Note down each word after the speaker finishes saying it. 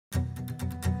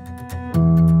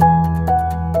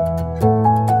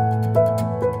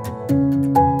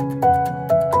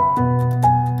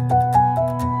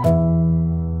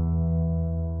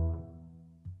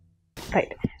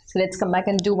let's come back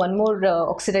and do one more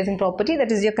oxidizing property,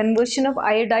 that is your conversion of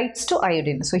iodides to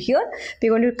iodine. So here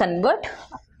we're going to convert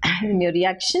in your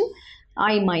reaction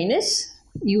I minus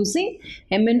using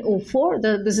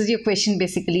MnO4. This is your question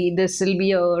basically. This will be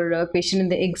your question in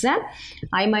the exam.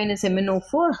 I minus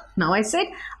MnO4. Now I said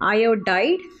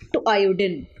iodide to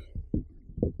iodine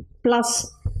plus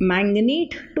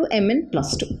manganate to Mn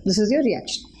plus 2. This is your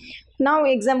reaction. Now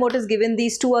exam, what is given?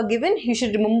 These two are given. You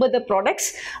should remember the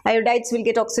products. Iodides will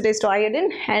get oxidized to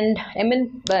iodine and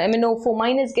MnO4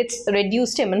 minus gets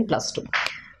reduced to Mn plus 2.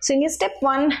 So in your step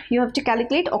 1, you have to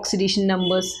calculate oxidation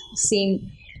numbers.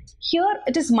 Same. Here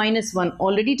it is minus 1.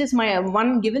 Already it is my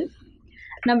 1 given.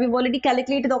 Now we've already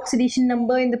calculated the oxidation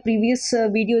number in the previous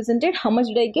video, isn't it? How much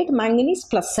did I get? Manganese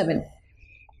plus 7.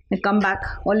 Now come back.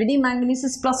 Already manganese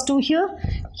is plus 2 here.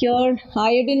 Here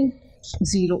iodine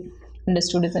 0.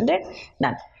 Understood, isn't it?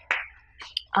 Done.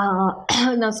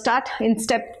 Now start in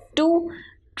step 2.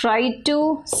 Try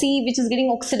to see which is getting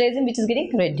oxidized and which is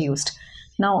getting reduced.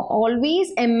 Now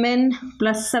always Mn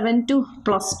plus 7 to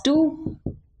plus 2.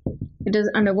 It is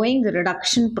undergoing the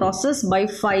reduction process by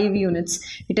 5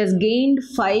 units. It has gained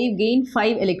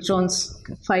 5 electrons.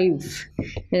 5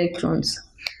 electrons.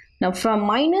 Now from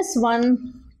minus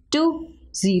 1 to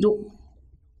 0.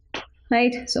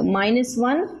 Right? So minus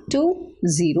 1 to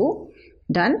 0.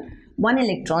 Done. 1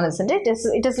 electron, isn't it?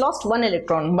 It has lost 1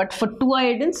 electron, but for 2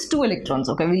 iodines, 2 electrons.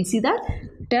 Okay, we'll see that.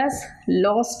 It has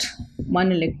lost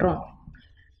 1 electron.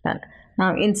 Done.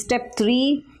 Now in step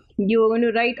 3, you are going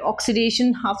to write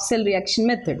oxidation half cell reaction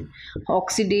method.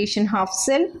 Oxidation half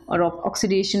cell or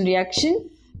oxidation reaction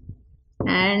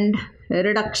and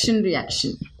reduction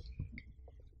reaction.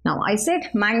 Now I said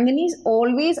manganese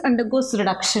always undergoes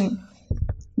reduction.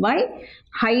 Why?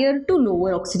 Higher to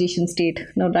lower oxidation state.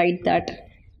 Now write that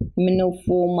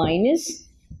MnO4 minus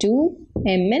 2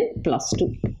 Mn plus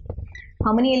 2.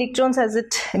 How many electrons has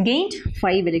it gained?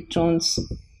 5 electrons.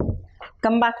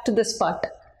 Come back to this part.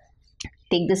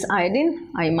 Take this iodine,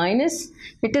 I minus.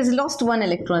 It has lost 1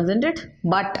 electron, isn't it?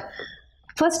 But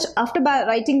first, after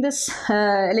writing this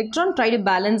electron, try to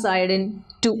balance iodine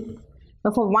 2.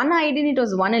 Now for 1 iodine, it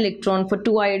was 1 electron. For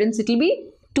 2 iodines, it will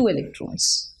be 2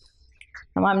 electrons.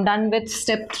 Now I'm done with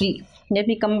step 3. Let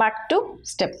me come back to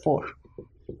step 4.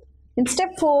 In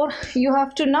step 4, you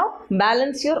have to now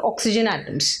balance your oxygen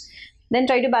atoms. Then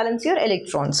try to balance your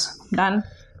electrons. Done.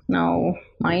 Now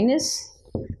minus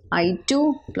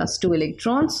I2 plus 2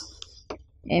 electrons,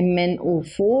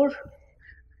 MnO4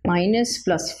 minus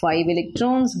plus 5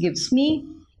 electrons gives me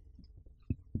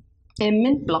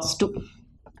Mn plus 2.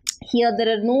 Here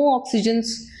there are no oxygens.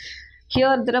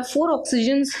 Here there are 4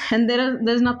 oxygens and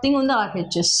there's nothing on the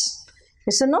RHS.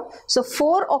 Yes or no? So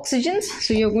 4 oxygens.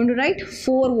 So you're going to write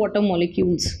 4 water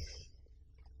molecules.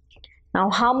 Now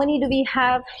how many do we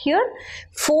have here?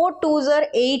 4 2s are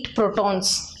 8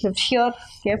 protons. Here,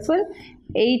 careful.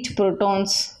 8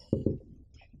 protons.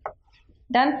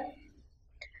 Done.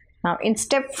 Now in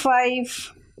step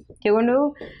 5, you're going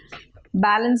to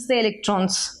balance the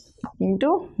electrons.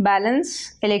 Into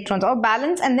balance electrons or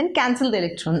balance and then cancel the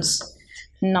electrons.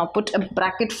 Now put a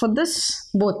bracket for this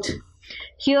both.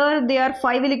 Here there are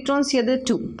 5 electrons, here there are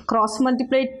 2. Cross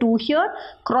multiply 2 here,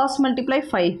 cross multiply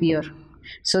 5 here.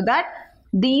 So that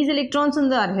these electrons on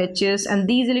the RHS and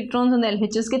these electrons on the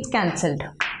LHS gets cancelled.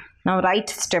 Now write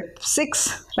step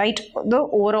 6, write the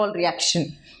overall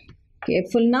reaction.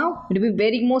 Careful now, it will be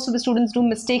very, most of the students do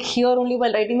mistake here only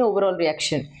while writing the overall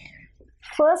reaction.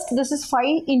 First, this is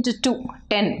 5 into 2,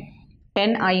 10.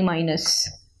 10 I minus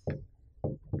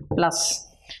plus.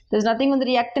 There's nothing on the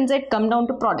reactant side, come down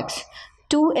to products.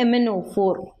 2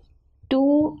 MnO4.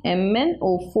 2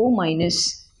 MnO4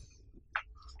 minus.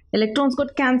 Electrons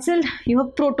got cancelled, you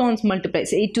have protons multiplied.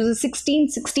 So 8 to the 16,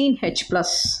 16 H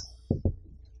plus.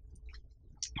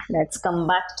 Let's come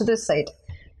back to this side.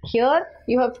 Here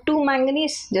you have 2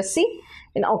 manganese, just see.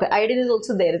 And okay, iodine is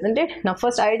also there, isn't it? Now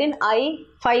first iodine I,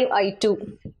 5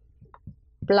 I2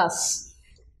 plus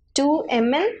 2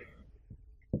 Mn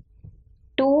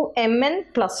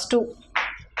plus 2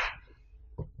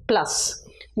 plus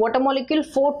water molecule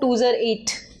 4 2s are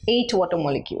 8 water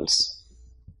molecules.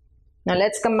 Now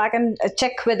let's come back and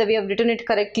check whether we have written it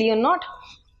correctly or not.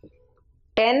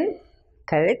 10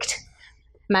 correct,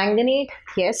 manganate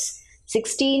yes,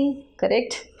 16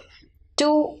 correct,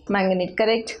 2 manganate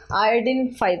correct,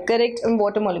 iodine 5 correct, and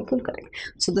water molecule correct.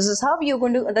 So this is how you're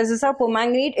going to, this is how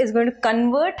permanganate is going to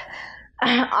convert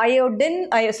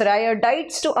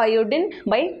iodides to iodine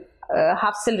by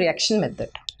half cell reaction method.